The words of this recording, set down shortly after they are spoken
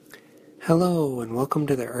Hello, and welcome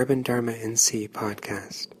to the Urban Dharma NC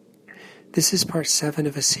podcast. This is part 7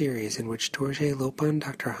 of a series in which Dorje Lopan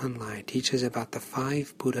Dr. Hunlai teaches about the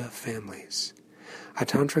 5 Buddha families, a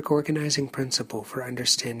tantric organizing principle for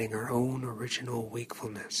understanding our own original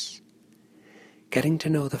wakefulness. Getting to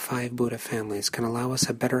know the 5 Buddha families can allow us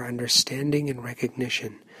a better understanding and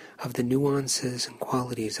recognition of the nuances and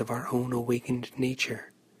qualities of our own awakened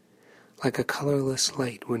nature, like a colorless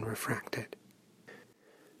light when refracted.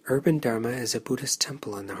 Urban Dharma is a Buddhist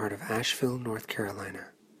temple in the heart of Asheville, North Carolina.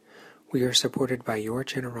 We are supported by your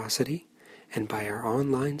generosity and by our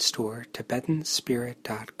online store,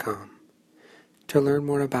 TibetanSpirit.com. To learn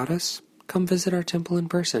more about us, come visit our temple in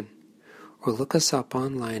person, or look us up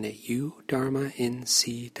online at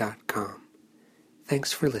udharmanc.com.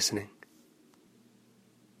 Thanks for listening.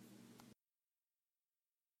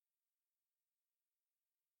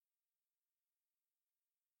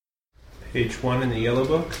 Page 1 in the yellow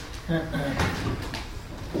book.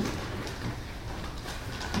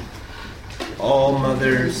 All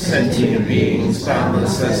mothers, sentient beings,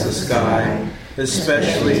 boundless as the sky,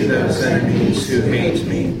 especially those enemies who hate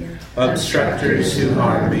me, obstructors who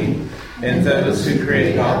harm me, and those who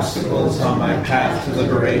create obstacles on my path to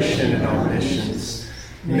liberation and omniscience.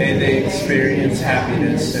 May they experience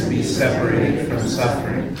happiness and be separated from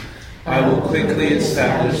suffering. I will quickly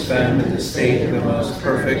establish them in the state of the most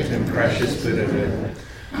perfect and precious Buddhahood.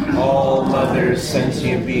 All mothers,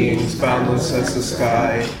 sentient beings, boundless as the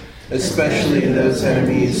sky, especially those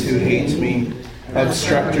enemies who hate me,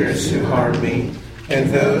 obstructors who harm me, and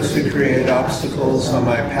those who create obstacles on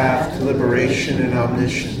my path to liberation and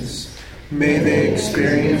omniscience. May they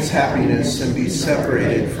experience happiness and be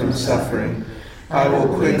separated from suffering. I will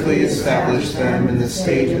quickly establish them in the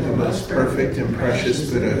state of the most perfect and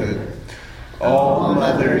precious Buddhahood. All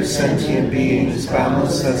mothers, sentient beings,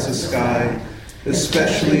 boundless as the sky,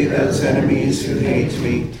 especially those enemies who hate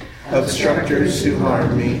me, obstructors who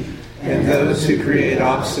harm me, and those who create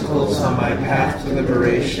obstacles on my path to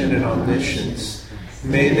liberation and omniscience.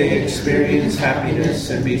 May they experience happiness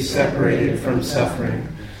and be separated from suffering.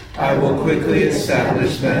 I will quickly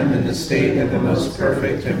establish them in the state of the most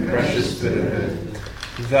perfect and precious Buddhahood.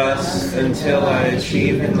 Thus, until I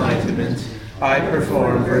achieve enlightenment, I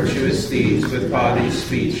perform virtuous deeds with body,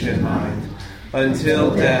 speech, and mind.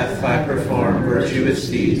 Until death, I perform virtuous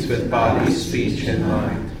deeds with body, speech, and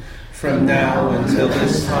mind. From now until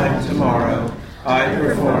this time tomorrow, I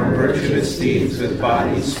perform virtuous deeds with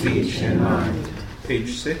body, speech, and mind.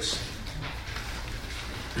 Page 6.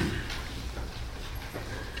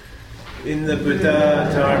 In the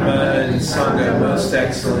Buddha, Dharma, and Sangha most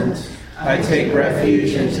excellent, I take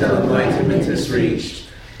refuge until enlightenment is reached.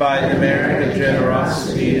 By the merit of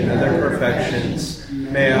generosity and other perfections,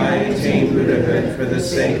 may I attain Buddhahood for the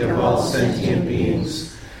sake of all sentient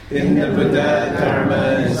beings. In the Buddha,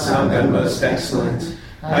 Dharma, and Sangha most excellent,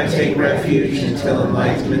 I take refuge until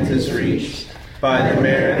enlightenment is reached. By the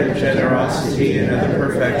merit of generosity and other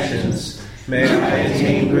perfections, may I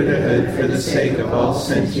attain Buddhahood for the sake of all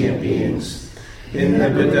sentient beings. In the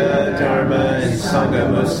Buddha, Dharma, and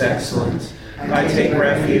Sangha most excellent, I take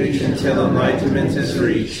refuge until enlightenment is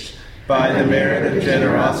reached. By the merit of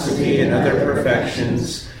generosity and other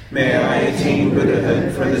perfections, may I attain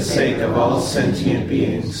Buddhahood for the sake of all sentient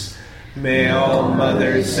beings. May all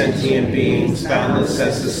mothers, sentient beings, boundless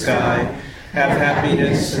as the sky, have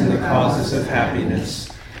happiness in the causes of happiness.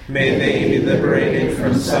 May they be liberated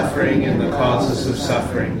from suffering and the causes of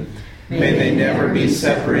suffering. May they never be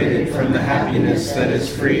separated from the happiness that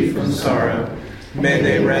is free from sorrow. May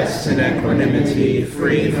they rest in equanimity,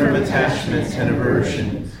 free from attachment and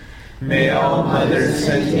aversion. May all mothers,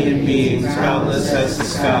 sentient beings, boundless as the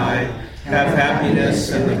sky, have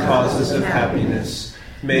happiness and the causes of happiness.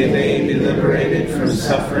 May they be liberated from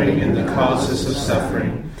suffering and the causes of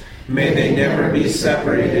suffering. May they never be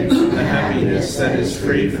separated from the happiness that is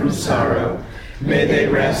free from sorrow. May they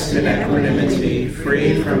rest in equanimity,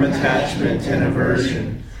 free from attachment and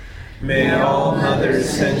aversion. May all mothers,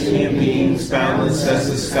 sentient beings, boundless as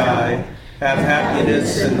the sky, have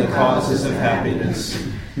happiness and the causes of happiness.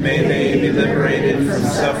 May they be liberated from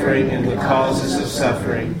suffering and the causes of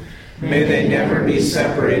suffering. May they never be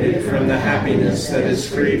separated from the happiness that is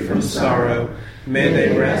free from sorrow. May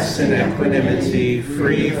they rest in equanimity,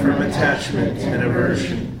 free from attachment and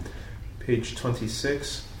aversion. Page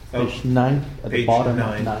 26. Page 9, at the bottom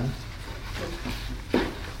 9. of 9.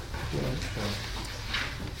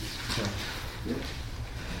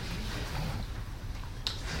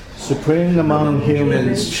 Supreme among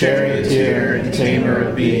humans, charioteer and tamer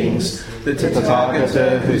of beings, the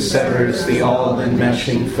Tathagata who severs the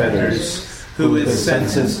all-enmeshing fetters, who with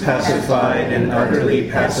senses pacified and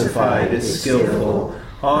utterly pacified is skillful.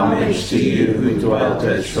 Homage to you who dwelt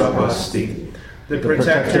at Shravasti, the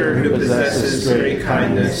protector who possesses great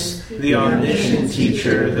kindness, the omniscient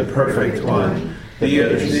teacher, the perfect one, the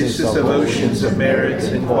oasis of oceans of merit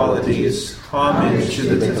and qualities. Homage to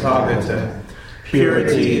the Tathagata,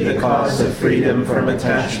 purity, the cause of freedom from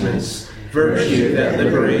attachments, virtue that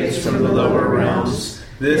liberates from the lower realms.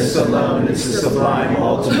 This alone is the sublime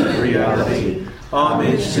ultimate reality.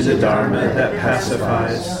 Homage to the Dharma that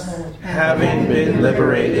pacifies. Having been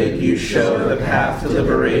liberated, you show the path to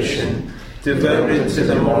liberation. Devoted to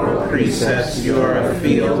the moral precepts, you are a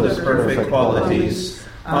field of perfect qualities.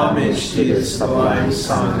 Homage to the sublime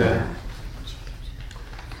Sangha.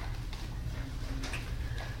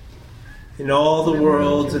 In all the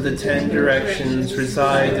worlds of the 10 directions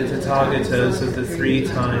reside the Tathagatas of the 3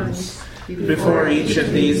 times. Before each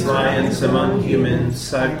of these lions among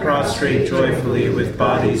humans, I prostrate joyfully with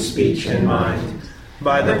body, speech, and mind.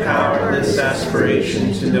 By the powerless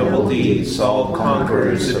aspiration to noble deeds, all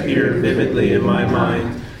conquerors appear vividly in my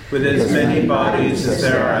mind. With as many bodies as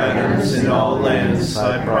there are atoms in all lands,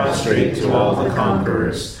 I prostrate to all the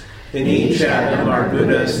conquerors. In each atom are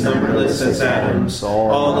Buddhas numberless as atoms,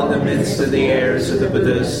 all in the midst of the heirs of the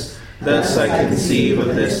Buddhas. Thus I conceive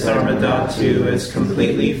of this Dharmadhatu as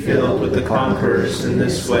completely filled with the conquerors in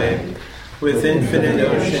this way. With infinite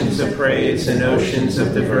oceans of praise and oceans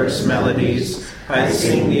of diverse melodies, I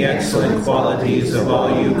sing the excellent qualities of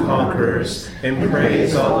all you conquerors, and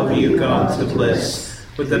praise all of you gone to bliss.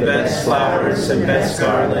 With the best flowers and best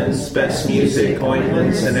garlands, best music,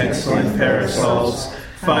 ointments, and excellent parasols,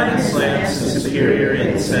 finest lamps and superior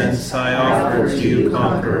incense, I offer to you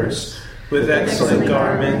conquerors. With excellent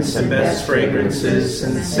garments and best fragrances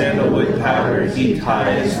and sandalwood powder heaped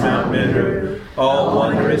high as Mount Meru, all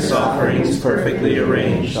wondrous offerings perfectly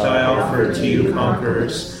arranged, I offer to you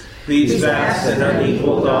conquerors. These vast and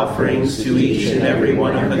unequaled offerings to each and every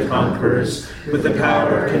one of the conquerors, with the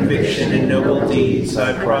power of conviction and noble deeds,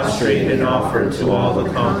 I prostrate and offer to all the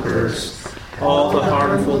conquerors. All the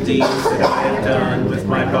harmful deeds that I have done with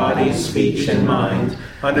my body, speech, and mind,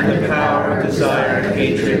 under the power of desire,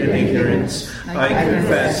 hatred, and ignorance, I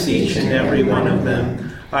confess each and every one of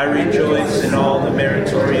them. I rejoice in all the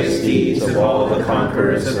meritorious deeds of all the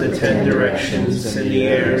conquerors of the 10 directions and the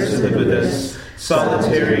heirs of the Buddhas,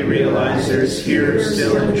 solitary realizers, here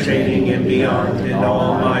still in training and beyond, and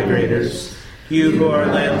all migrators. You who are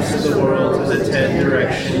lamps of the world of the 10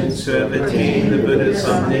 directions, who have attained the Buddha's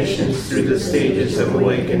omniscience through the stages of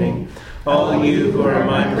awakening, all you who are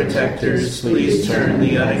my protectors, please turn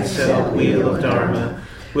the unexcelled wheel of Dharma.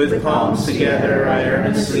 With palms together, I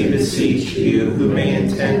earnestly beseech you who may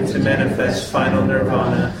intend to manifest final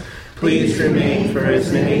nirvana. Please remain for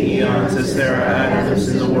as many eons as there are atoms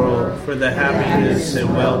in the world, for the happiness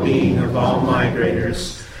and well-being of all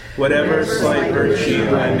migrators. Whatever slight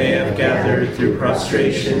virtue I may have gathered through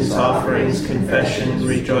prostrations, offerings, confession,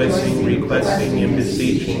 rejoicing, requesting, and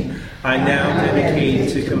beseeching, I now dedicate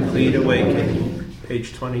to complete awakening.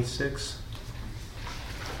 Page 26.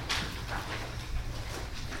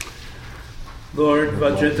 Lord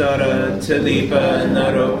Vajradhara, Tilipa,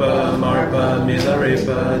 Naropa, Marpa,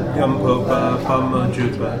 Milarepa, Gampopa,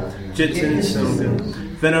 Pamajupa, Jitin Sangam,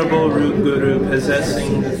 Venerable Root Guru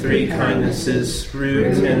possessing the 3 kindnesses,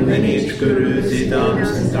 root and lineage gurus,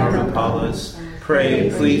 idams, and dharmapalas, pray,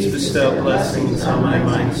 please bestow blessings on my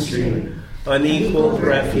mind stream. Unequaled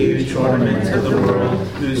refuge, ornament of the world,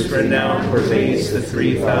 whose renown pervades the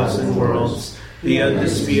 3,000 worlds, the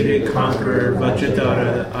undisputed conqueror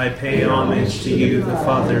Vajradhara, I pay homage to you, the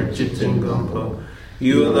Father Jitin Gompo.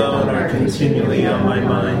 You alone are continually on my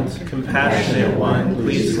mind. Compassionate one,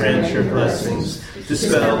 please grant your blessings.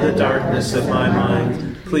 Dispel the darkness of my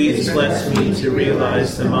mind. Please bless me to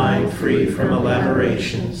realize the mind free from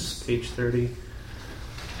elaborations. Page 30.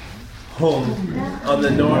 Home, on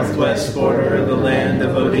the northwest border of the land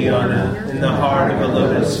of Odhyana, in the heart of a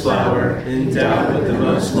lotus flower, endowed with the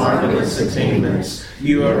most marvelous attainments,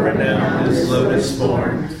 you are renowned as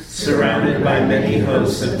lotus-born, surrounded by many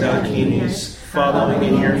hosts of Dakinis. Following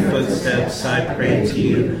in your footsteps, I pray to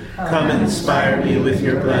you, come inspire me with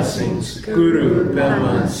your blessings. Guru,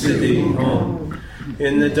 Brahma, Siddhi, Om.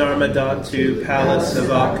 In the Dharmadhatu palace of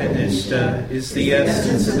Akanishta is the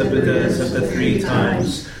essence of the Buddhas of the 3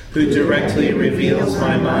 times, who directly reveals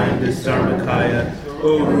my mind as Dharmakaya.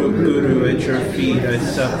 O Root Guru, at your feet I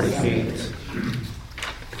supplicate.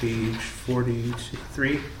 Page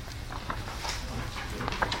 43.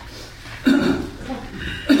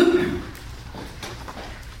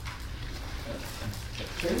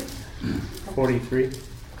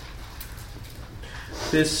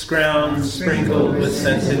 This ground sprinkled with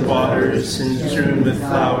scented waters and strewn with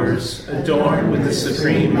flowers, adorned with the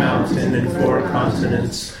supreme mountain and 4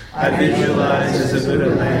 continents, I visualize as a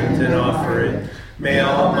Buddha land and offer it. May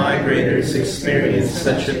all migrators experience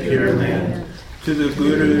such a pure land. To the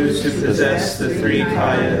gurus who possess the 3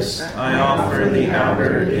 kayas, I offer the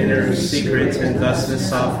outer, inner, secret, and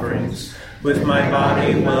thusness offerings. With my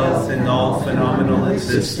body, wealth, and all phenomenal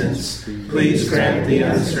existence, please grant the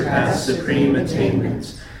unsurpassed supreme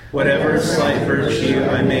attainment. Whatever slight virtue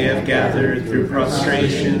I may have gathered through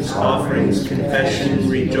prostrations, offerings, confession,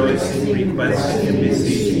 rejoicing, requesting, and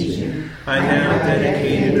beseeching, I now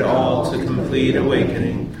dedicate it all to complete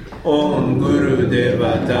awakening. Om Guru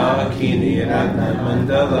Deva Dakini Ratna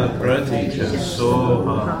Mandala Pratija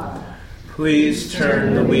Soha. Please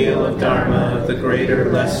turn the wheel of Dharma of the greater,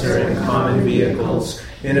 lesser, and common vehicles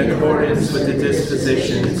in accordance with the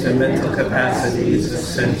dispositions and mental capacities of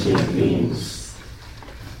sentient beings.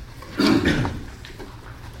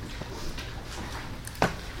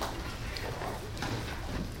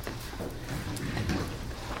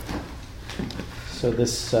 So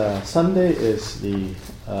this Sunday is the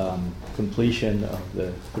completion of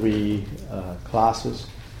the 3 classes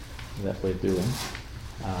that we're doing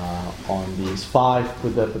on these 5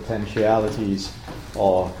 Buddha potentialities,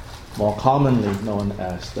 or more commonly known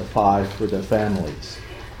as the 5 Buddha families.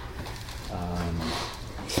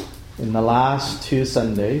 In the last 2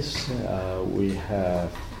 Sundays, we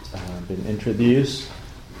have been introduced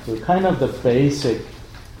to kind of the basic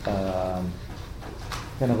a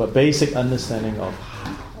basic understanding of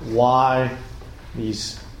why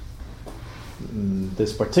this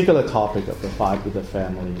particular topic of the 5 Buddha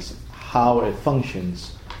families, how it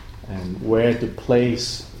functions, and where to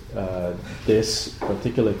place this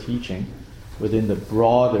particular teaching within the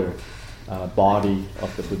broader body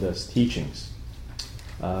of the Buddha's teachings.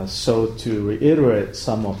 So to reiterate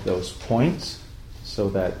some of those points, so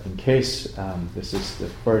that in case this is the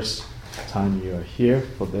first time you are here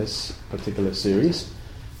for this particular series,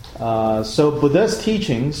 so Buddha's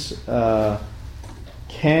teachings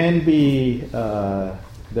can be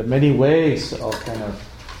the many ways of kind of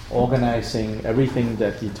organizing everything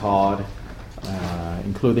that he taught,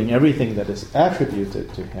 including everything that is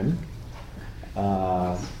attributed to him.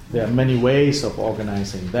 There are many ways of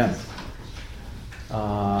organizing them.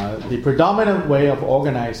 The predominant way of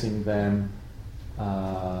organizing them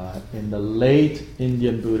in the late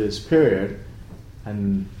Indian Buddhist period,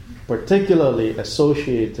 and particularly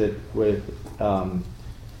associated with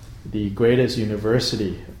the greatest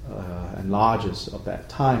university and largest of that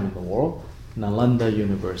time in the world, Nalanda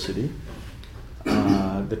University.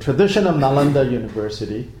 The tradition of Nalanda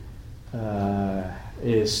University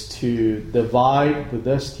is to divide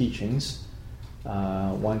Buddha's teachings,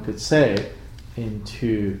 one could say,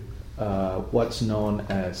 into what's known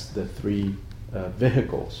as the 3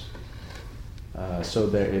 vehicles. So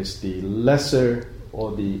there is the lesser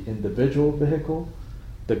or the individual vehicle,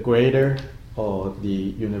 the greater or the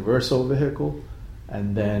universal vehicle,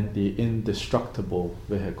 and then the indestructible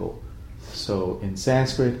vehicle. So in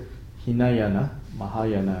Sanskrit, Hinayana,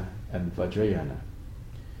 Mahayana, and Vajrayana.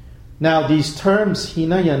 Now these terms,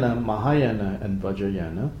 Hinayana, Mahayana, and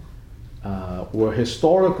Vajrayana, were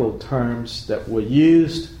historical terms that were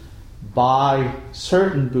used by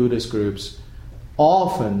certain Buddhist groups,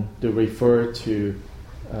 often to refer to,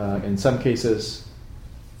 in some cases,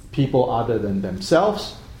 people other than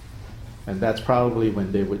themselves, and that's probably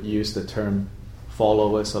when they would use the term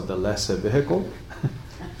followers of the lesser vehicle.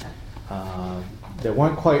 There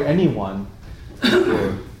weren't quite anyone who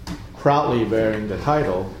were proudly bearing the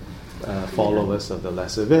title followers of the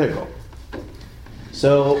lesser vehicle.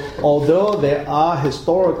 So although there are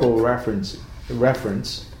historical reference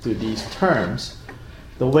to these terms,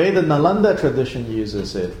 the way the Nalanda tradition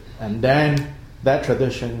uses it, and then that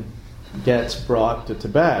tradition gets brought to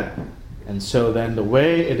Tibet, and so then the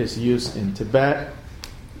way it is used in Tibet,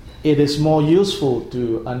 it is more useful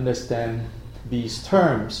to understand these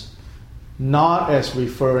terms not as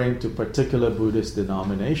referring to particular Buddhist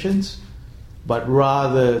denominations, but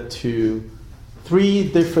rather to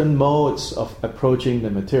 3 different modes of approaching the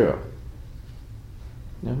material.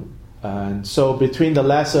 And so between the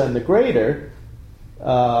lesser and the greater,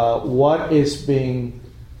 what is being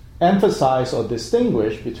emphasized or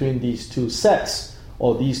distinguished between these 2 sets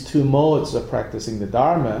or these 2 modes of practicing the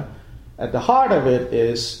Dharma, at the heart of it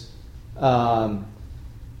is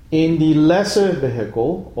in the lesser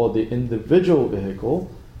vehicle or the individual vehicle,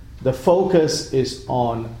 the focus is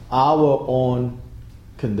on our own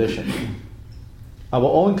condition. Our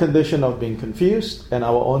own condition of being confused and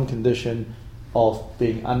our own condition of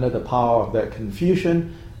being under the power of that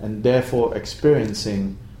confusion and therefore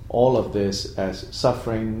experiencing all of this as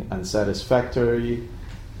suffering, unsatisfactory,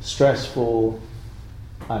 stressful,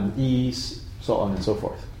 unease, so on and so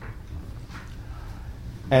forth.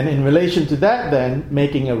 And in relation to that, then,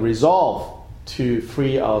 making a resolve to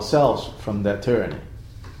free ourselves from that tyranny.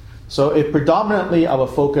 So if predominantly our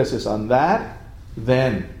focus is on that,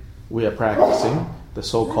 then we are practicing the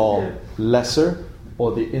so-called lesser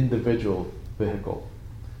or the individual vehicle,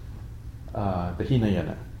 the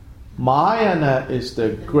Hinayana. Mahayana is the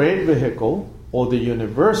great vehicle or the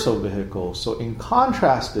universal vehicle. So in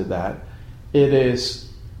contrast to that, it is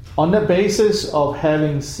on the basis of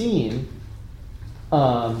having seen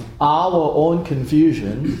our own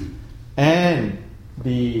confusion and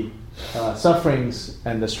the sufferings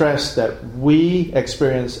and the stress that we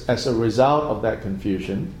experience as a result of that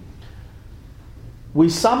confusion, we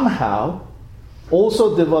somehow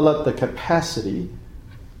also develop the capacity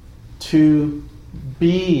to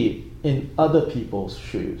be in other people's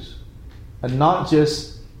shoes, and not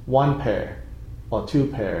just one pair, or two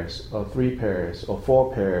pairs, or three pairs, or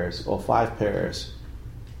four pairs, or five pairs.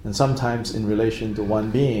 And sometimes in relation to one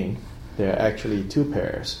being, there are actually two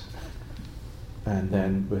pairs. And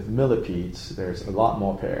then with millipedes, there's a lot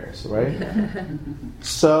more pairs, right?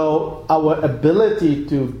 So our ability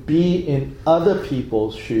to be in other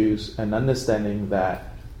people's shoes and understanding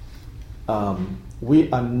that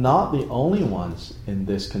we are not the only ones in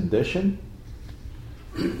this condition,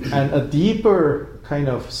 and a deeper kind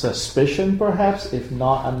of suspicion perhaps, if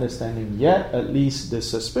not understanding yet, at least the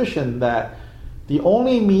suspicion that the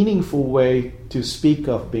only meaningful way to speak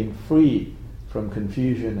of being free from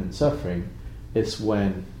confusion and suffering is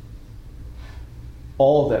when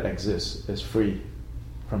all that exists is free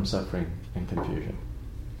from suffering and confusion.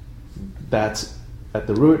 That's at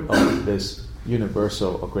the root of this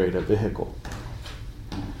universal or greater vehicle.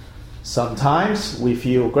 Sometimes we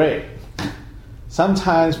feel great.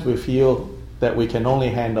 Sometimes we feel that we can only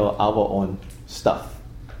handle our own stuff.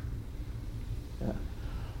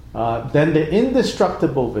 Then the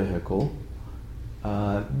indestructible vehicle,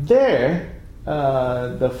 the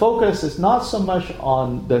focus is not so much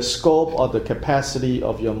on the scope or the capacity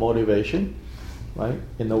of your motivation, right?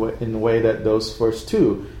 In the way that those first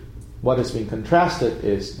two, what is being contrasted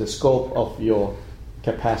is the scope of your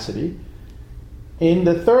capacity. In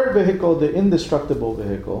the third vehicle, the indestructible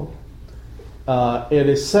vehicle, it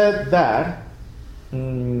is said that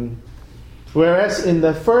whereas in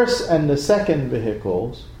the first and the second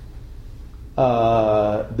vehicles,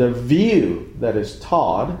 the view that is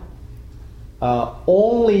taught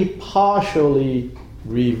only partially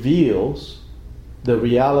reveals the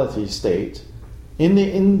reality state. In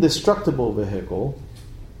the indestructible vehicle,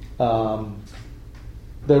 the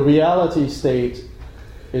reality state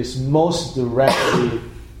is most directly,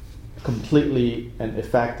 completely, and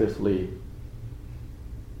effectively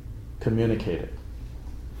communicated.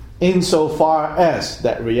 Insofar as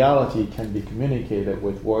that reality can be communicated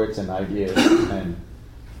with words and ideas and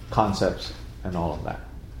concepts and all of that.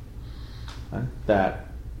 Right? That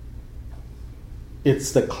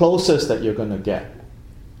it's the closest that you're going to get,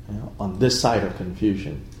 on this side of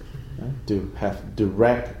confusion, to have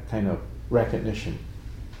direct kind of recognition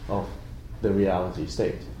of the reality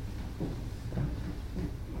state,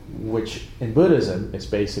 which in Buddhism is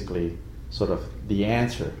basically sort of the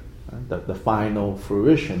answer. The final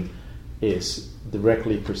fruition is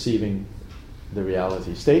directly perceiving the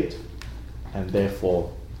reality state and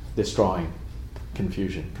therefore destroying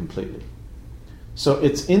confusion completely. So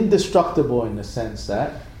it's indestructible in the sense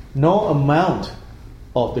that no amount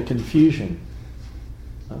of the confusion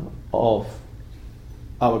of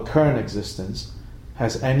our current existence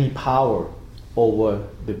has any power over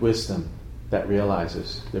the wisdom that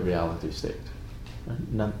realizes the reality state.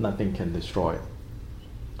 Nothing can destroy it.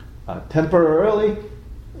 Temporarily,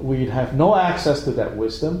 we have no access to that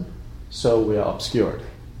wisdom, so we are obscured.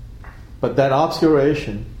 But that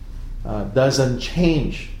obscuration doesn't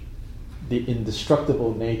change the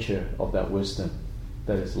indestructible nature of that wisdom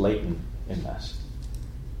that is latent in us.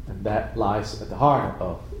 And that lies at the heart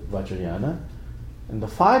of Vajrayana. And the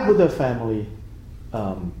five Buddha family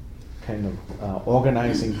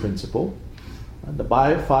organizing principle, the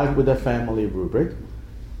five Buddha family rubric,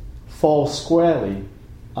 falls squarely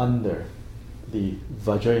under the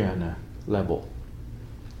Vajrayana level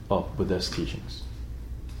of Buddha's teachings.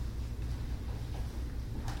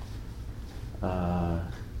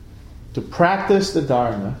 To practice the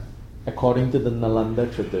Dharma according to the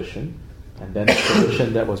Nalanda tradition, and then the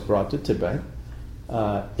tradition that was brought to Tibet,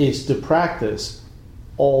 is to practice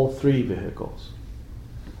all three vehicles.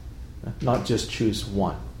 Not just choose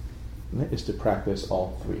one. Is to practice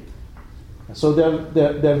all three. So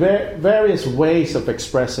there are various ways of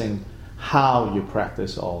expressing how you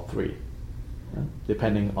practice all three,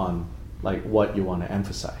 depending on like what you want to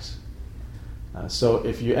emphasize. So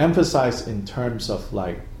if you emphasize in terms of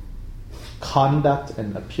like conduct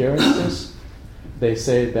and appearances, they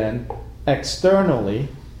say then externally,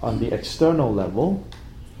 on the external level,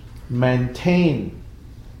 maintain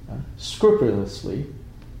scrupulously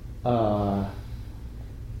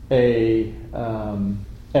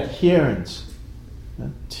adherence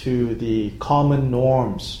to the common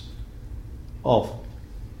norms of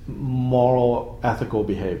moral ethical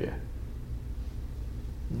behavior.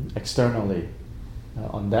 Externally,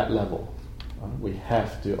 on that level, we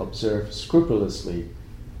have to observe scrupulously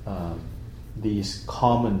these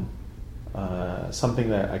common, something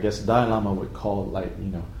that I guess Dalai Lama would call like,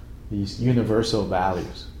 these universal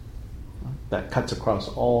values that cuts across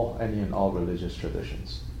any and all religious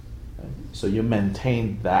traditions. So you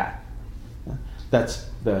maintain that. That's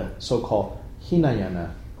the so-called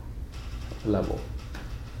Hinayana level.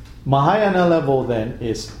 Mahayana level then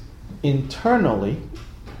is internally.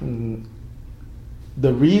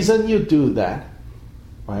 The reason you do that,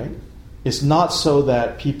 right, is not so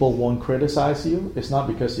that people won't criticize you. It's not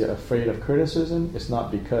because you're afraid of criticism. It's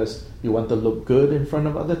not because you want to look good in front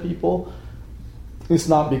of other people. It's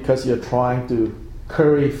not because you're trying to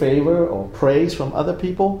curry favor or praise from other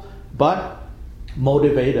people, but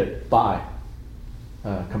motivated by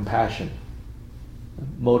compassion,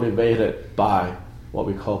 motivated by what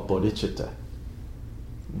we call bodhicitta,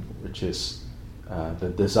 which is the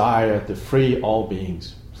desire to free all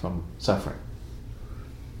beings from suffering.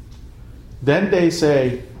 Then they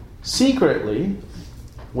say, secretly,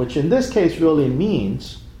 which in this case really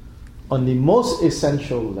means on the most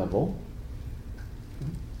essential level,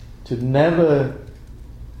 to never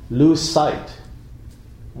lose sight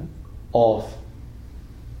of,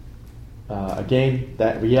 again,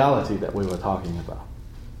 that reality that we were talking about,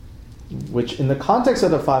 which in the context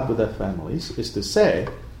of the five Buddha families is to say,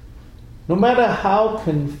 no matter how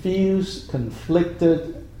confused,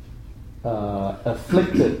 conflicted,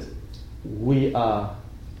 afflicted we are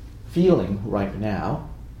feeling right now,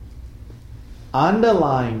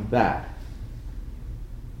 underlying that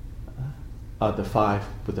are the five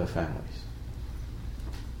Buddha families.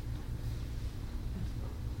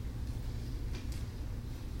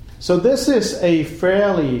 So this is a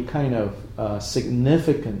fairly kind of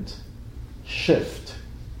significant shift.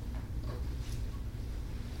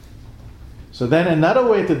 So then another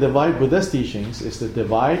way to divide Buddhist teachings is to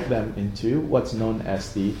divide them into what's known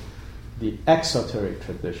as the exoteric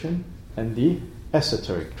tradition and the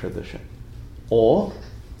esoteric tradition. Or,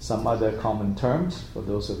 some other common terms, for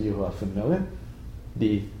those of you who are familiar,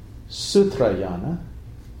 the Sutrayana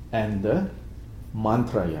and the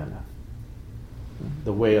Mantrayana.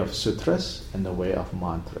 The way of sutras and the way of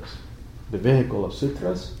mantras. The vehicle of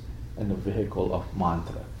sutras and the vehicle of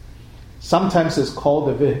mantra. Sometimes it's called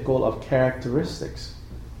the vehicle of characteristics.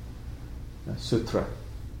 Sutra.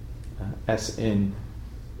 As in,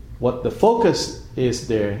 what the focus is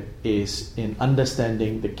there is in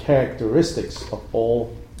understanding the characteristics of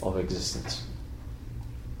all of existence.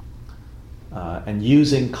 And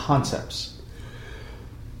using concepts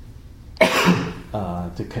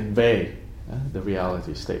to convey the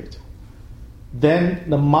reality state. Then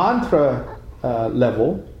the mantra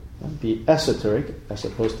level, the esoteric as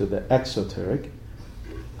opposed to the exoteric,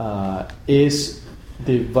 is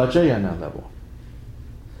the Vajrayana level.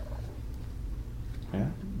 Yeah?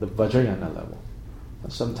 The Vajrayana level.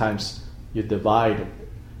 Sometimes you divide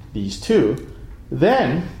these two.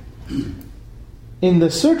 Then, in the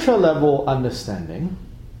sutra level understanding,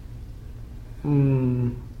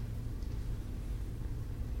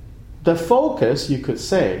 the focus, you could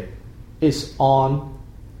say, is on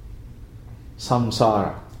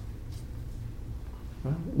samsara.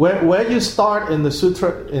 Where you start in the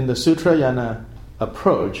Sutrayana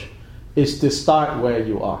approach is to start where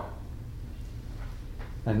you are.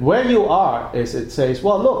 And where you are is, it says,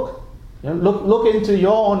 well, look into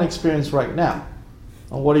your own experience right now.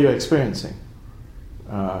 And what are you experiencing?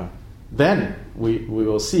 Then we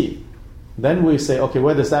will see. Then we say, okay,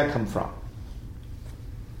 where does that come from?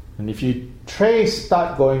 And if you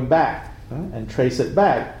start going back and trace it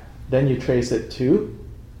back, then you trace it to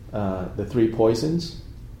the three poisons,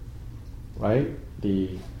 right?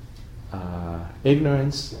 The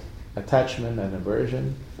ignorance, attachment, and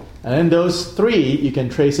aversion. And then those three, you can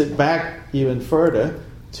trace it back even further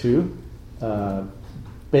to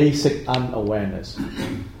basic unawareness.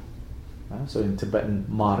 So in Tibetan,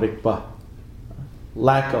 marikpa,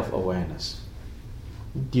 lack of awareness.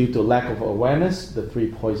 Due to lack of awareness, the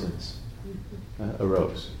three poisons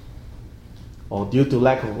arose. or due to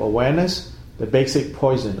lack of awareness, the basic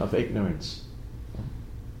poison of ignorance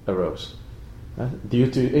arose. Due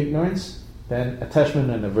to ignorance, then attachment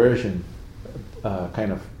and aversion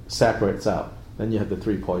kind of separates out. Then you have the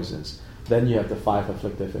 3 poisons. Then you have the 5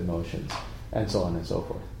 afflictive emotions, and so on and so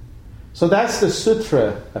forth. So that's the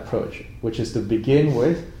sutra approach, which is to begin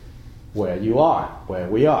with where you are, where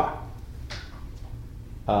we are.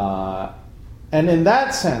 And in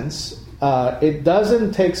that sense, it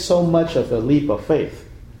doesn't take so much of a leap of faith.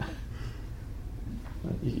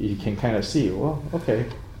 You can kind of see, well, okay,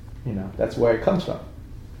 that's where it comes from.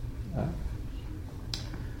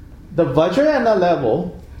 The Vajrayana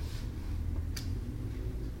level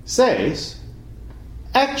says,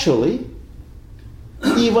 actually,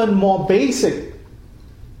 even more basic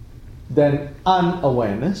than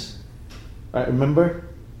unawareness. Right? Remember,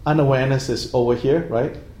 unawareness is over here,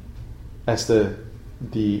 right? As the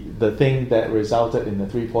thing that resulted in the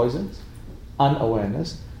 3 poisons.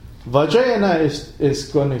 Unawareness. Vajrayana is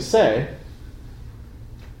going to say,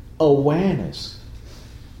 awareness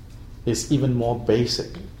is even more basic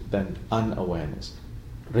than unawareness.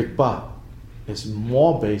 Rigpa is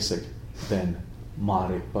more basic than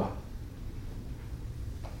marikpa.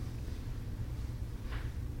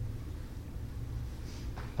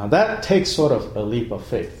 Now that takes sort of a leap of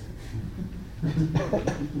faith.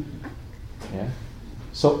 Yeah.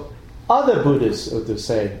 So other Buddhists would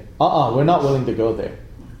say, we're not willing to go there.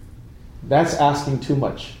 That's asking too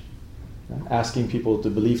much. Asking people to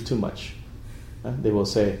believe too much. They will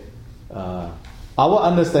say, our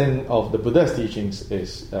understanding of the Buddha's teachings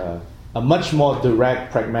is a much more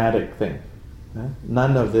direct, pragmatic thing.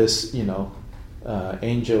 None of this,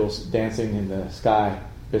 angels dancing in the sky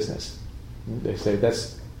business. They say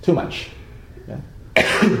that's too much. Yeah?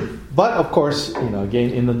 But of course,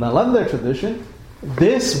 again, in the Nalanda tradition,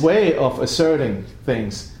 this way of asserting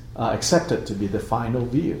things are accepted to be the final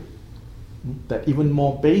view. That even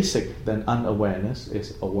more basic than unawareness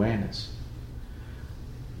is awareness.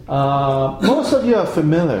 Most of you are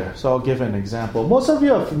familiar, so I'll give an example. Most of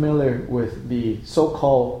you are familiar with the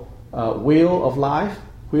so-called wheel of life.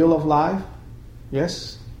 Wheel of life?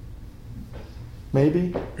 Yes?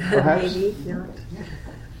 Maybe? Perhaps? Maybe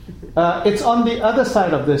not. It's on the other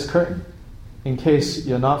side of this curtain. In case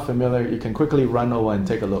you're not familiar, you can quickly run over and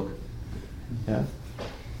take a look. Yeah?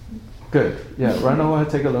 Good. Yeah, run over and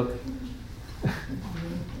take a look.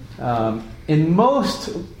 In most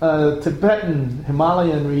Tibetan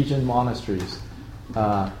Himalayan region monasteries,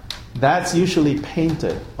 that's usually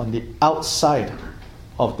painted on the outside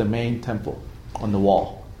of the main temple, on the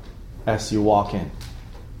wall, as you walk in.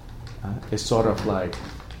 It's sort of like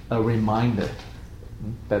a reminder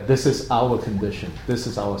that this is our condition, this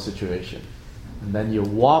is our situation. And then you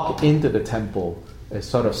walk into the temple, it's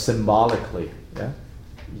sort of symbolically, yeah?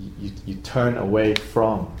 You turn away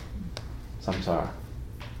from samsara.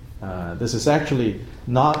 This is actually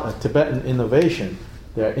not a Tibetan innovation.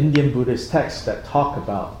 There are Indian Buddhist texts that talk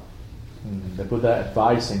about the Buddha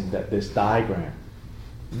advising that this diagram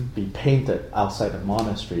be painted outside of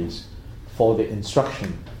monasteries for the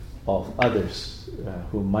instruction of others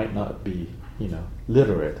who might not be,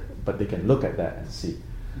 literate, but they can look at that and see.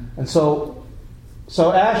 And so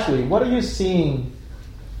Ashley, what are you seeing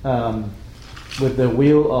with the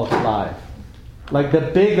wheel of life? Like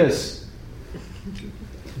the biggest,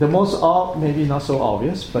 the most, maybe not so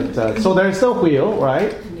obvious, but so there's the wheel,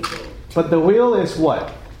 right? But the wheel is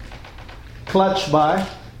what? Clutched by?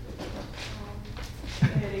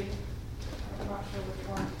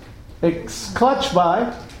 It's clutched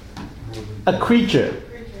by a creature.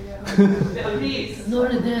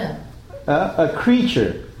 A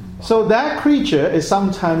creature. So that creature is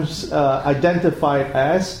sometimes identified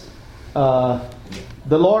as the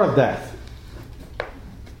Lord of Death,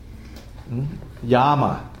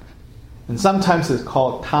 Yama, and sometimes it's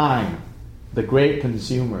called time, the great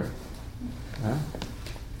consumer.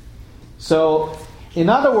 So, in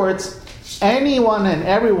other words, anyone and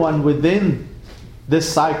everyone within this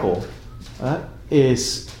cycle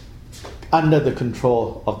is under the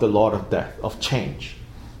control of the Lord of Death, of change.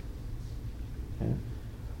 Okay?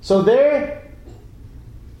 So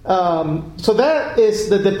that is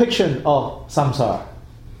the depiction of samsara.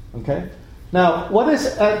 Okay. Now, what is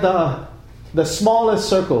at the smallest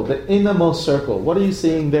circle, the innermost circle? What are you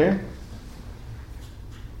seeing there?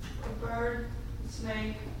 A bird, a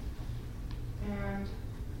snake, and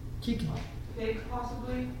Chicken. pig,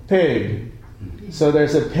 possibly. Pig. So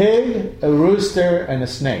there's a pig, a rooster, and a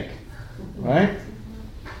snake. Right?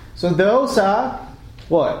 So those are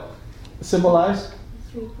what? Symbolize?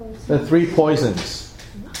 The 3 poisons.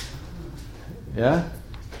 Yeah?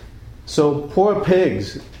 So poor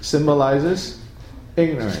pigs symbolizes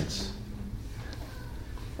ignorance.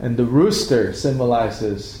 And the rooster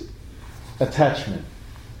symbolizes attachment.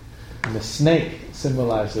 And the snake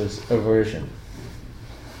symbolizes aversion.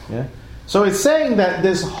 Yeah? So it's saying that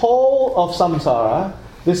this whole of samsara,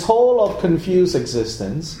 this whole of confused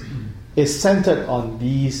existence, is centered on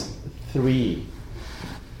these three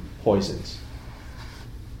poisons.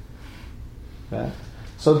 Yeah?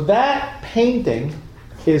 So that painting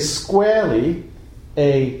is squarely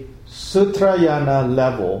a Sutrayana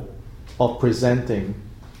level of presenting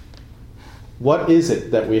what is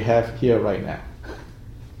it that we have here right now.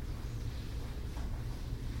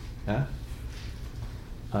 Yeah?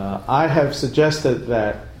 I have suggested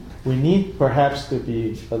that we need perhaps to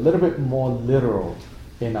be a little bit more literal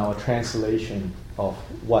in our translation of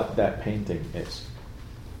what that painting is.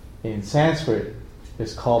 In Sanskrit,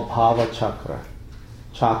 it's called Bhava Chakra.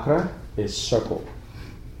 Chakra is circle,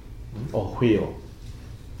 or wheel,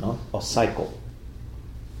 no? Or cycle.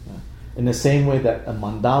 Yeah. In the same way that a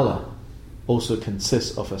mandala also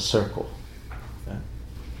consists of a circle. Yeah.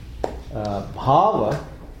 Bhava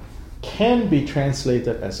can be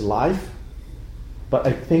translated as life, but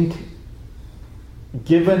I think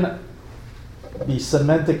given the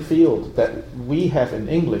semantic field that we have in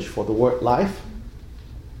English for the word life,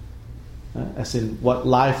 as in what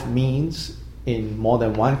life means in more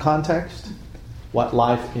than one context, what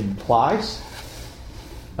life implies,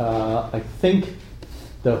 I think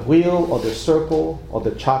the wheel or the circle or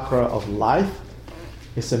the chakra of life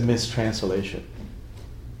is a mistranslation.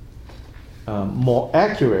 More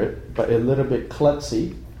accurate, but a little bit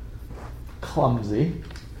clumsy,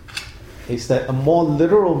 is that a more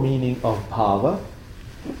literal meaning of bhava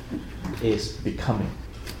is becoming.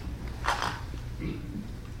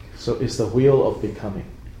 So it's the wheel of becoming.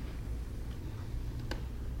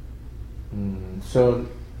 So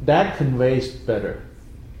that conveys better.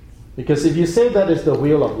 Because if you say that is the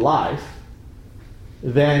wheel of life,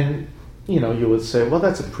 then you would say, well,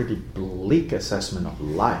 that's a pretty bleak assessment of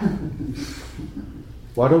life.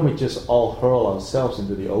 Why don't we just all hurl ourselves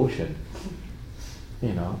into the ocean?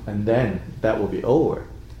 And then that will be over.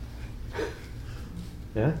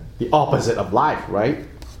 Yeah? The opposite of life, right?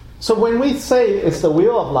 So when we say it's the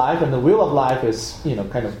wheel of life, and the wheel of life is,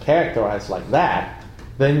 kind of characterized like that,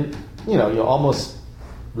 then, you're almost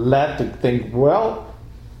led to think, well,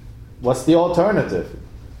 what's the alternative?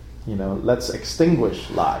 Let's extinguish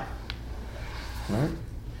life. Right?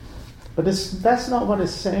 But that's not what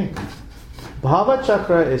it's saying. Bhava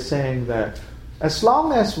Chakra is saying that as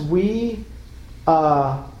long as we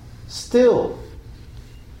are still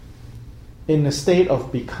in a state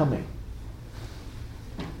of becoming,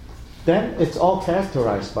 then it's all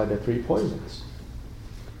characterized by the three poisons.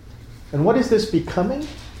 And what is this becoming?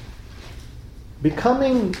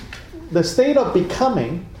 Becoming, the state of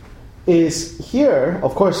becoming is here,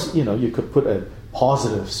 of course, you could put a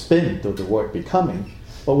positive spin to the word becoming,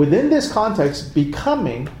 but within this context,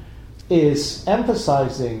 becoming is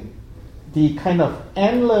emphasizing the kind of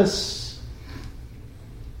endless,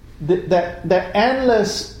 the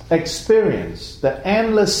endless experience, the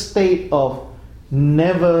endless state of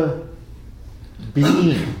never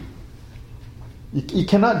being. You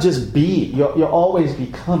cannot just be, you're always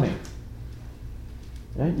becoming.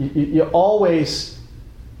 Yeah? You're always,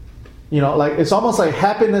 like it's almost like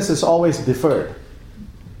happiness is always deferred.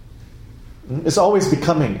 It's always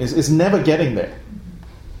becoming. It's never getting there.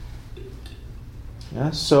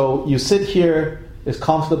 Yeah? So you sit here, it's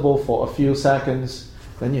comfortable for a few seconds,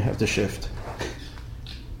 then you have to shift.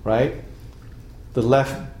 Right? The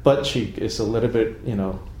left butt cheek is a little bit,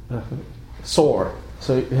 sore,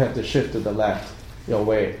 so you have to shift to the left, your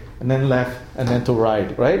way, and then left, and then to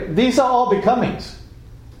right. Right? These are all becomings.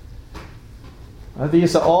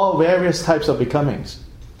 These are all various types of becomings.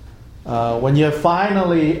 When you have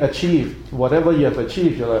finally achieved whatever you have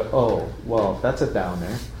achieved, you're like, oh, well, that's a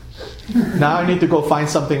downer. Now I need to go find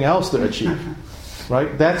something else to achieve.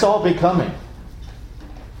 Right? That's all becoming.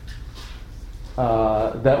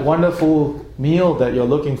 That wonderful meal that you're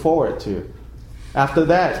looking forward to. After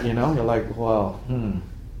that, you're like, well,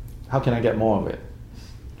 how can I get more of it?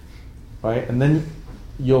 Right? And then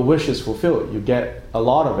your wish is fulfilled. You get a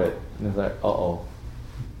lot of it. And it's like, uh-oh,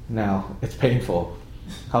 now it's painful.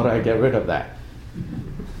 How do I get rid of that?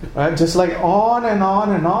 Right? Just like on and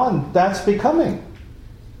on and on. That's becoming.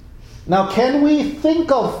 Now, can we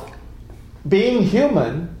think of being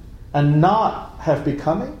human and not have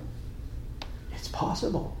becoming? It's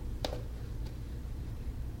possible.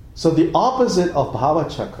 So the opposite of Bhava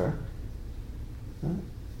Chakra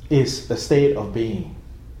is the state of being,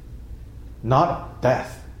 not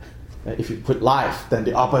death. If you put life, then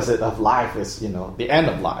the opposite of life is, the end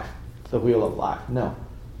of life. the wheel of life. No.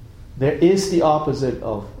 There is the opposite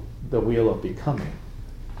of the wheel of becoming,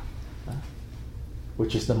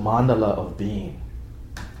 which is the mandala of being,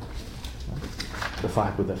 the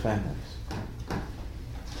five Buddha families.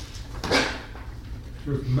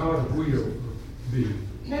 So it's not a wheel of being.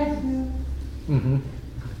 Mm-hmm.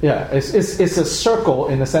 Yeah, it's a circle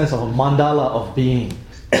in the sense of a mandala of being,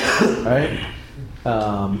 right?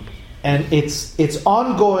 And it's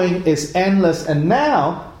ongoing, it's endless, and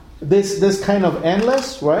now this kind of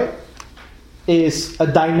endless, right, is a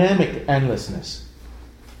dynamic endlessness,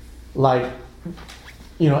 like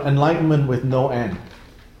enlightenment with no end.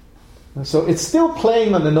 And so it's still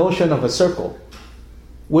playing on the notion of a circle,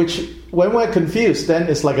 which when we're confused, then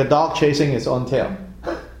it's like a dog chasing its own tail.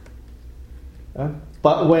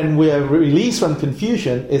 But when we are released from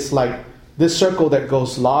confusion, it's like this circle that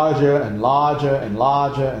goes larger and larger and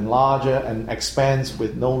larger and larger and expands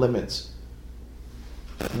with no limits.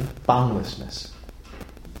 Boundlessness.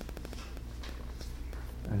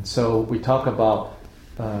 And so we talk about,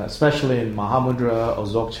 especially in Mahamudra or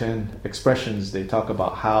Dzogchen expressions, they talk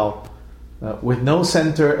about how with no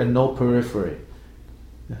center and no periphery.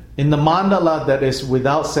 In the mandala that is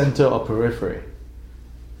without center or periphery.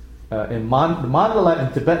 The mandala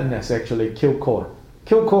in Tibetan is actually Kilkor.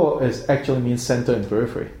 Kilkor actually means center and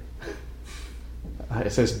periphery.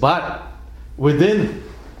 It says, but within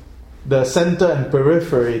the center and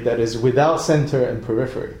periphery that is without center and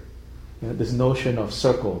periphery, this notion of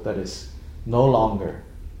circle that is no longer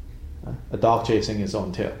a dog chasing his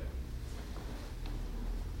own tail.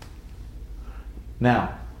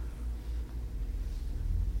 Now,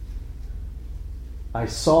 I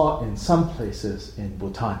saw in some places in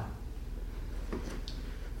Bhutan,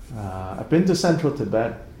 I've been to central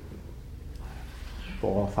Tibet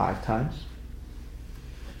 4 or 5 times.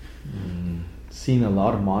 Seen a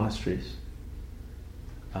lot of monasteries.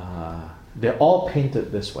 They're all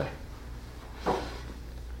painted this way.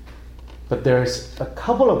 But there's a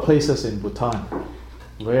couple of places in Bhutan,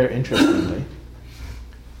 very interestingly,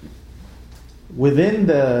 within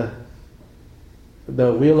the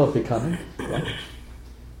wheel of becoming, right?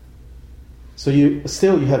 So you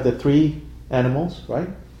have the 3 animals, right?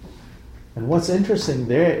 And what's interesting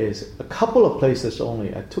there is a couple of places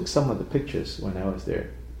only. I took some of the pictures when I was there.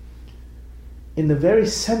 In the very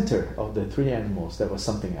center of the 3 animals, there was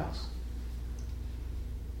something else.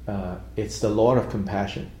 It's the Lord of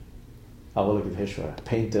Compassion, Avalokiteshvara,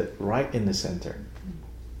 painted right in the center.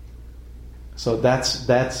 So that's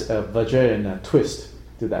a Vajrayana twist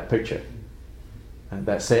to that picture. And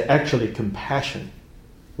that say actually compassion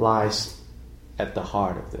lies at the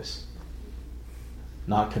heart of this,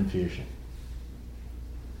 not confusion.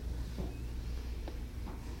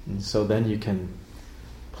 And so then you can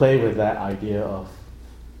play with that idea of,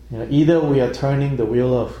 either we are turning the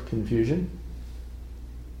wheel of confusion,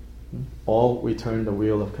 or we turn the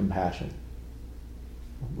wheel of compassion,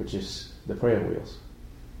 which is the prayer wheels.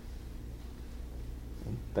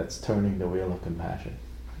 That's turning the wheel of compassion.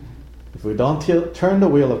 If we don't turn the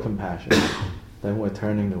wheel of compassion, then we're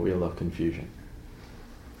turning the wheel of confusion.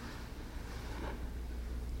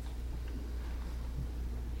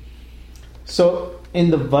 So in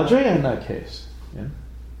the Vajrayana case,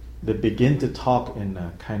 they begin to talk in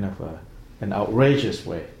a kind of an outrageous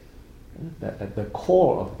way. That at the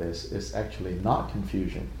core of this is actually not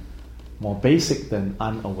confusion. More basic than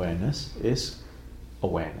unawareness is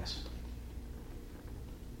awareness.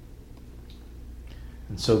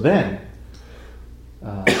 And so then,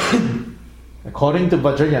 according to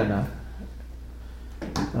Vajrayana,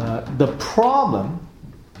 the problem,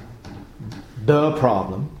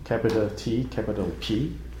 capital T, capital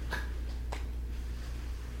P,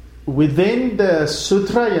 within the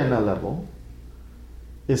Sutrayana level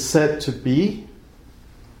is said to be,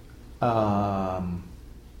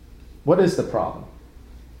 what is the problem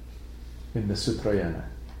in the Sutrayana?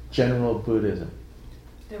 General Buddhism.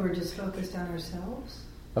 That we're just focused on ourselves?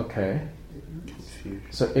 Okay.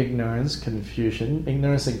 So ignorance and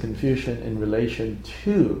confusion in relation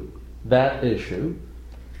to that issue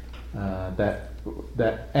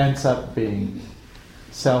that ends up being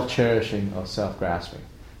self-cherishing or self-grasping.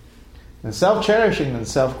 And self-cherishing and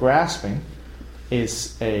self-grasping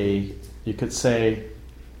is you could say,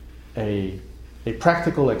 a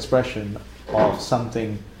practical expression of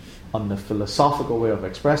something on the philosophical way of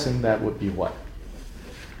expressing that would be what?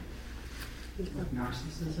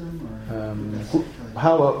 Narcissism or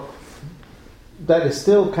how about that is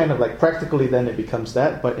still kind of like practically then it becomes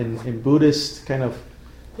that, but in Buddhist kind of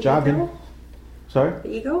jargon. Ego? Sorry? The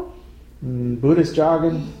ego? Buddhist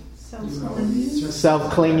jargon,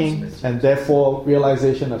 self-clinging, and therefore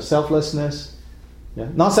realization of selflessness, Yeah?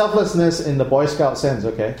 Not selflessness in the Boy Scout sense,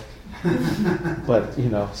 okay? But,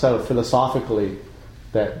 sort of philosophically,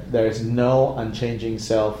 that there is no unchanging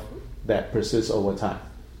self that persists over time.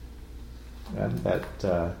 And that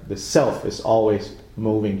the self is always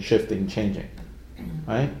moving, shifting, changing.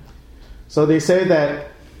 Right? So they say that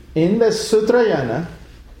in the Sutrayana,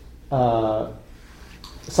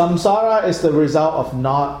 samsara is the result of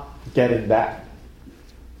not getting that.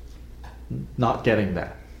 Not getting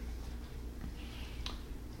that.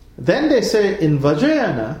 Then they say in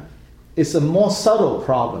Vajrayana, it's a more subtle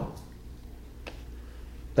problem.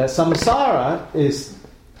 That samsara is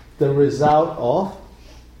the result of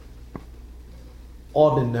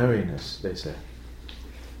ordinariness, they say.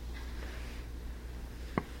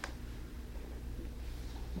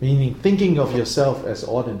 Meaning thinking of yourself as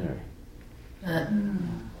ordinary.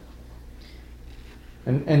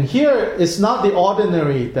 And here it's not the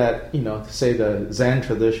ordinary that, say the Zen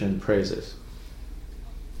tradition praises.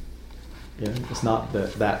 Yeah, it's not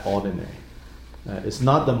that ordinary. It's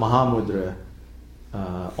not the Mahamudra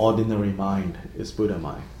ordinary mind, it's Buddha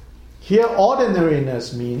mind. Here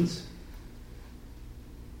ordinariness means,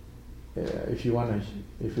 if you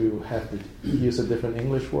have to use a different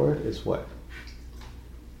English word, it's what?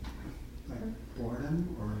 Like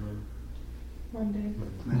boredom or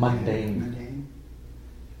Mundane.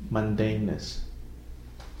 Mundaneness.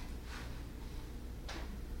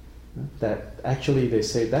 That actually they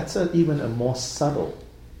say that's even a more subtle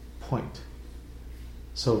point.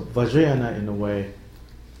 So Vajrayana in a way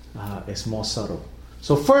is more subtle.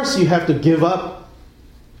 So first you have to give up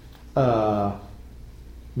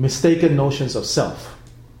mistaken notions of self.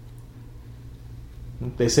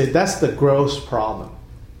 They say that's the gross problem.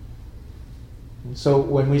 So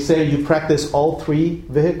when we say you practice all three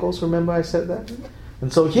vehicles, remember I said that?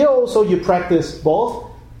 And so here also you practice both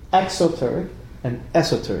exoteric and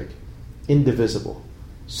esoteric, indivisible.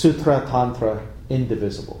 Sutra, Tantra,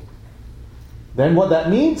 indivisible. Then what that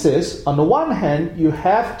means is, on the one hand, you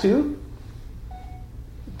have to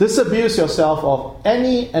disabuse yourself of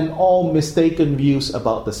any and all mistaken views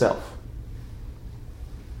about the self.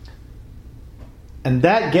 And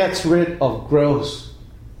that gets rid of gross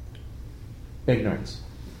ignorance.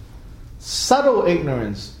 Subtle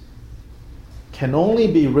ignorance can only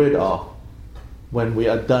be rid of when we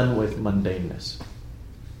are done with mundaneness.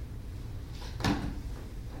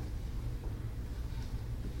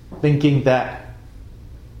 Thinking that,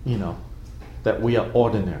 that we are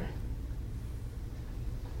ordinary.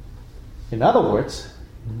 In other words,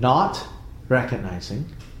 not recognizing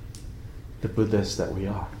the Buddhas that we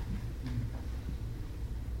are.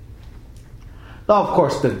 Now, of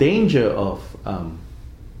course, the danger of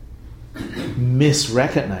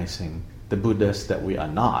misrecognizing the Buddhas that we are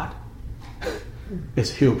not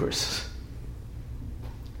is hubris.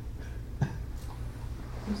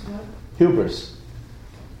 Hubris.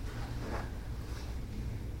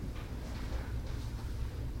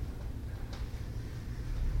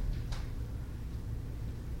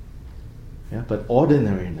 Yeah, but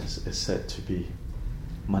ordinariness is said to be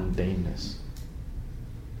mundaneness.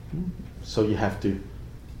 So you have to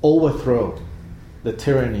overthrow the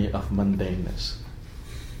tyranny of mundaneness.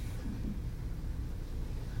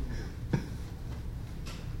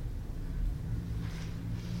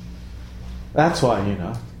 That's why,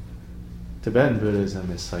 Tibetan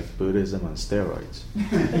Buddhism is like Buddhism on steroids.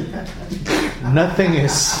 Nothing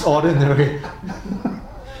is ordinary.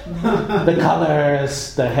 The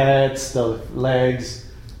colors, the heads, the legs,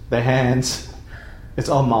 the hands, it's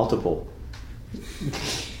all multiple.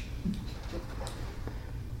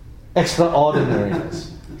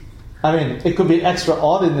 Extraordinariness. I mean, it could be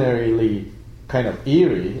extraordinarily kind of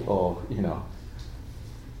eerie or,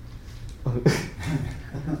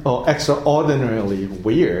 or extraordinarily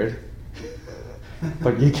weird,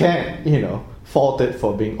 but you can't, fault it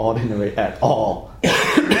for being ordinary at all.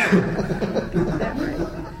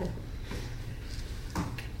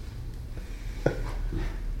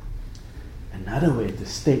 Another way to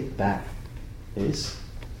state that is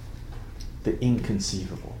the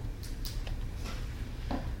inconceivable.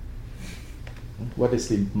 What is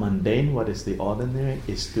the mundane, what is the ordinary,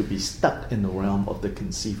 is to be stuck in the realm of the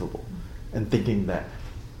conceivable and thinking that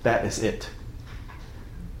that is it.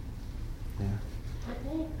 Yeah.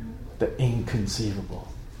 The inconceivable.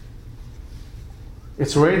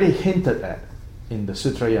 It's already hinted at in the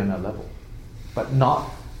Sutrayana level, but not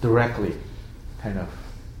directly kind of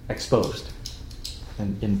exposed.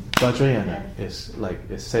 And in Vajrayana is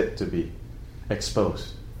said to be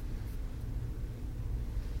exposed.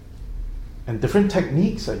 And different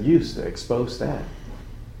techniques are used to expose that.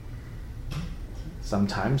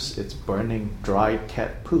 Sometimes it's burning dried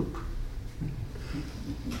cat poop.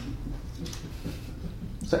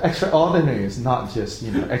 So extraordinary is not just,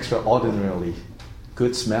 extraordinarily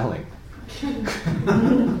good smelling.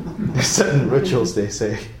 There's certain rituals, they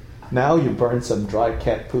say. Now you burn some dry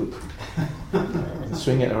cat poop and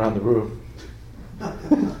swing it around the room.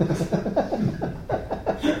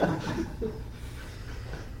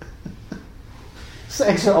 It's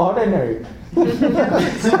extraordinary. And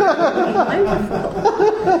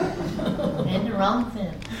the wrong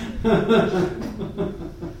thing.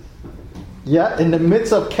 Yeah, in the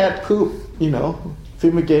midst of cat poop,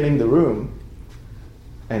 fumigating the room,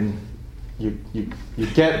 and you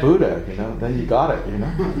get Buddha, then you got it,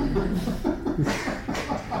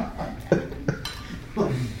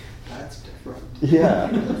 That's different. Yeah.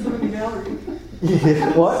 Put some in the gallery.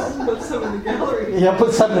 Yeah. What? Put some in the gallery. Yeah,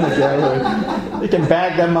 put some in the gallery. You can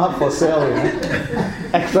bag them up for sale,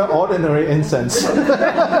 Extraordinary incense.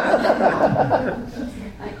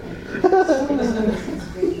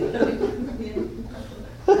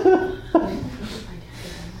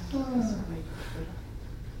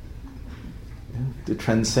 To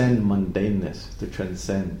transcend mundaneness, to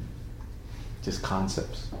transcend just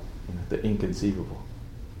concepts, the inconceivable.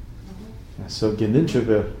 So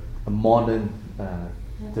Gyalintrupa, a modern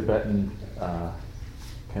Tibetan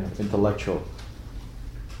kind of intellectual,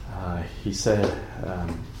 he said,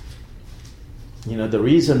 the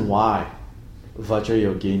reason why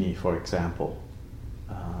Vajrayogini, for example,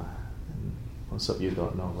 most of you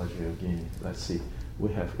don't know Vajrayogini. Let's see,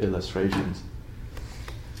 we have illustrations.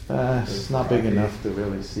 It's not big enough to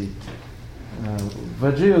really see.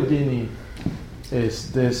 Vajrayogini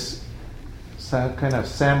is this kind of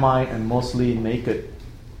semi and mostly naked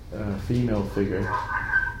female figure.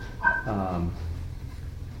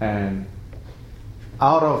 And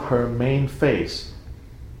out of her main face,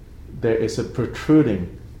 there is a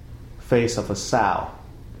protruding face of a sow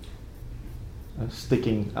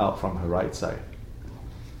sticking out from her right side.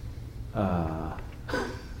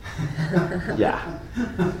 Yeah.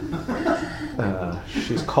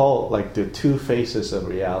 She's called like the two faces of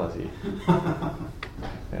reality.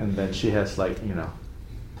 And then she has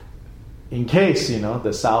in case,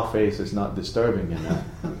 the sow face is not disturbing enough,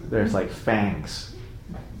 there's like fangs.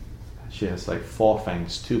 She has like 4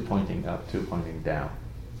 fangs, 2 pointing up, 2 pointing down.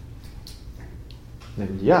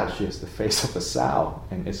 Then she has the face of a sow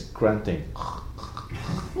and is grunting,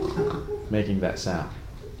 making that sound.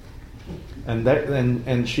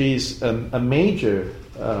 And she's a major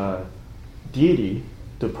deity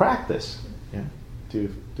to practice, to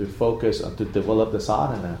focus on, to develop the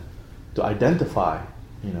sadhana, to identify,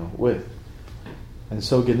 with. And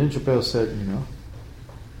so Gyalintrupa said,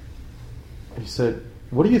 he said,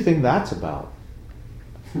 what do you think that's about?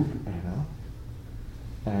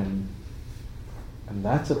 And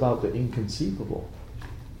that's about the inconceivable.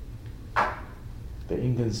 The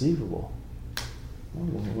inconceivable.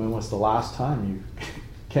 When was the last time you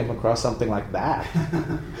came across something like that?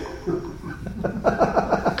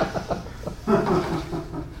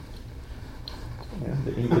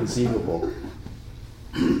 The inconceivable.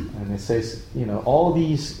 And it says, all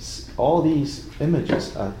these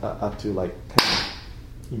images are to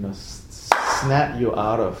snap you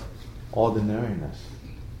out of ordinariness.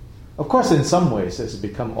 Of course, in some ways, it's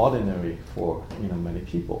become ordinary for many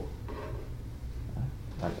people.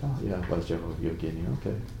 Like, oh yeah, Vajrayogini,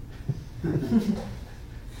 okay.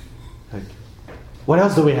 Like, what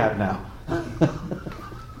else do we have now?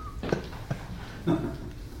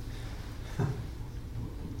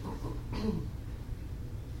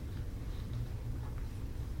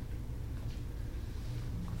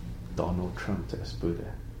 Donald Trump as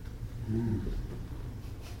Buddha.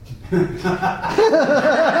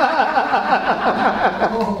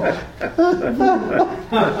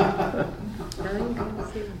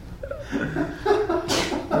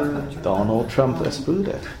 Donald Trump as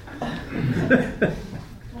Buddha.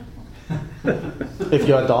 If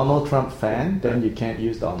you're a Donald Trump fan, then you can't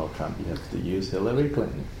use Donald Trump. You have to use Hillary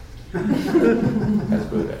Clinton as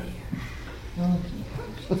Buddha.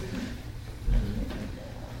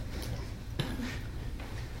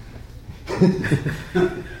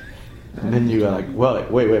 And then you are like, well,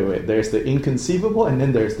 wait. There's the inconceivable and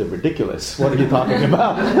then there's the ridiculous. What are you talking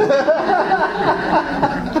about?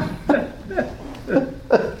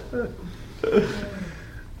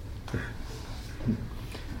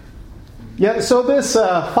 Yeah, so this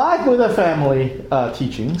 5 Buddha family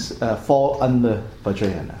teachings fall under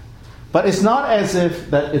Vajrayana. But it's not as if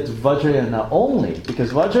that it's Vajrayana only,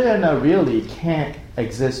 because Vajrayana really can't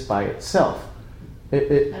exist by itself.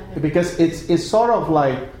 Because it's sort of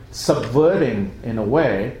like subverting, in a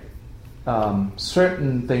way,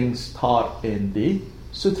 certain things taught in the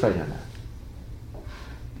Sutrayana.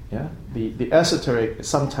 Yeah, the esoteric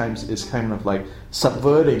sometimes is kind of like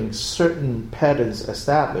subverting certain patterns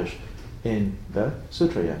established in the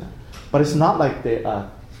Sutrayana, but it's not like they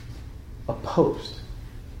are opposed.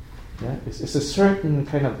 Yeah, it's a certain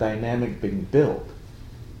kind of dynamic being built.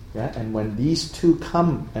 Yeah, and when these two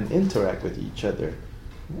come and interact with each other,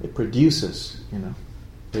 it produces,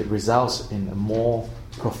 it results in a more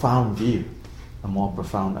profound view, a more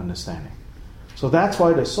profound understanding. So that's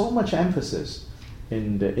why there's so much emphasis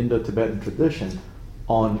in the Indo-Tibetan tradition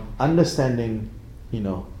on understanding,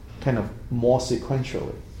 kind of more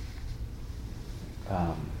sequentially.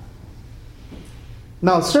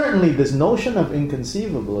 Now, certainly this notion of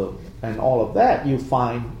inconceivable and all of that you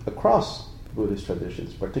find across Buddhist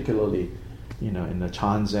traditions, particularly, in the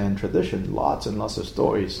Chan Zen tradition, lots and lots of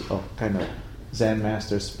stories of kind of Zen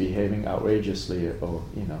masters behaving outrageously or,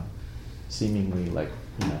 seemingly like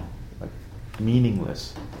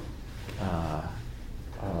meaningless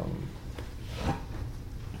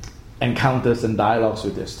encounters and dialogues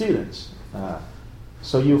with their students.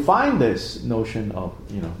 So you find this notion of,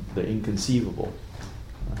 the inconceivable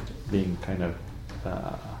being kind of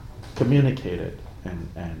communicated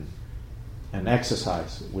and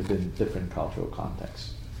exercised within different cultural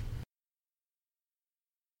contexts.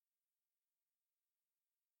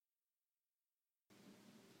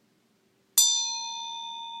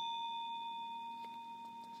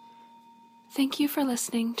 Thank you for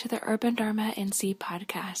listening to the Urban Dharma NC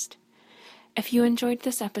podcast. If you enjoyed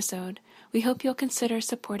this episode, we hope you'll consider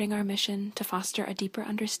supporting our mission to foster a deeper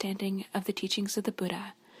understanding of the teachings of the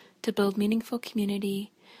Buddha, to build meaningful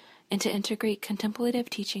community, and to integrate contemplative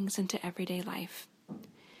teachings into everyday life.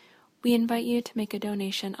 We invite you to make a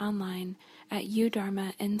donation online at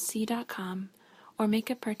udharmanc.com or make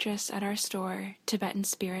a purchase at our store,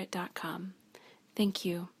 tibetanspirit.com. Thank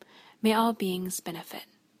you. May all beings benefit.